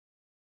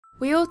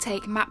We all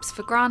take maps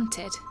for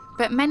granted,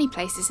 but many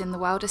places in the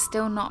world are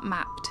still not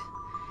mapped.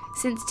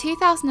 Since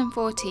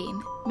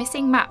 2014,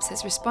 Missing Maps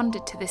has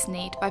responded to this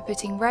need by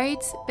putting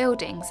roads,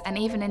 buildings and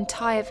even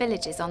entire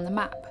villages on the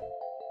map.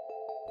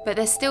 But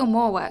there's still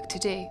more work to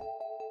do.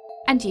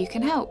 And you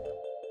can help.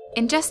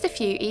 In just a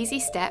few easy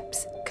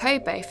steps,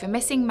 KoBo for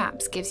Missing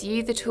Maps gives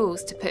you the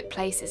tools to put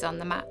places on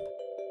the map.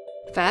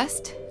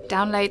 First,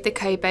 download the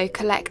KoBo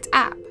Collect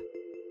app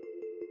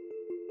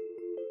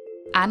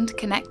and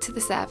connect to the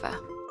server.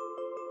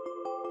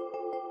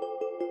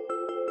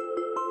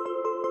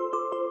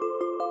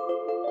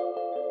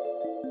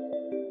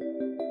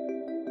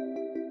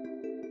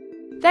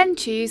 Then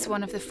choose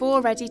one of the 4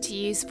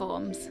 ready-to-use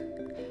forms.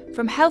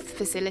 From health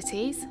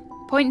facilities,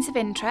 points of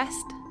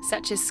interest,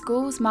 such as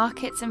schools,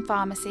 markets and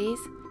pharmacies,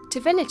 to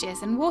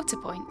villages and water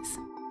points.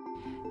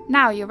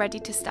 Now you're ready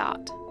to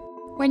start.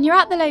 When you're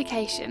at the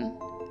location,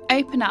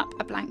 open up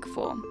a blank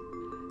form.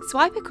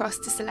 Swipe across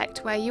to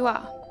select where you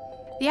are.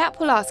 The app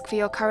will ask for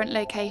your current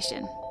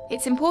location.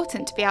 It's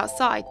important to be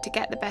outside to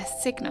get the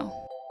best signal.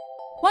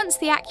 Once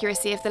the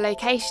accuracy of the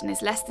location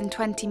is less than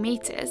 20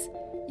 metres,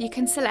 you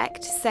can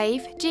select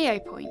Save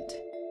GeoPoint.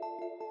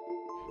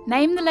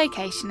 Name the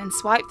location and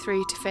swipe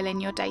through to fill in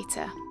your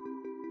data.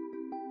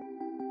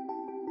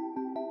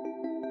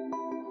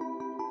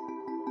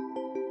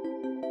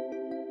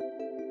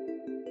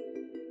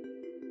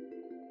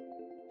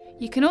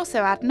 You can also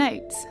add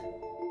notes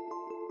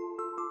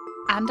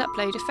and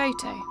upload a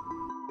photo.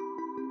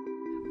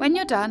 When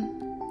you're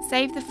done,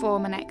 save the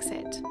form and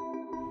exit.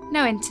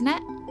 No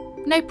internet?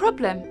 No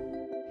problem.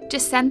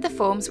 Just send the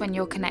forms when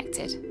you're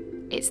connected.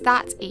 It's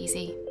that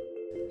easy.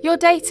 Your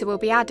data will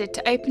be added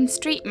to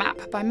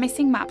OpenStreetMap by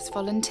Missing Maps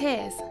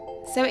volunteers,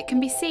 so it can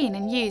be seen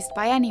and used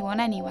by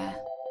anyone anywhere.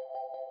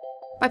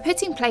 By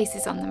putting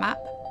places on the map,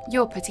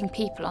 you're putting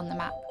people on the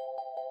map.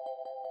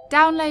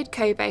 Download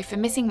KoBo for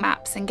Missing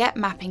Maps and get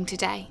mapping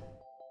today.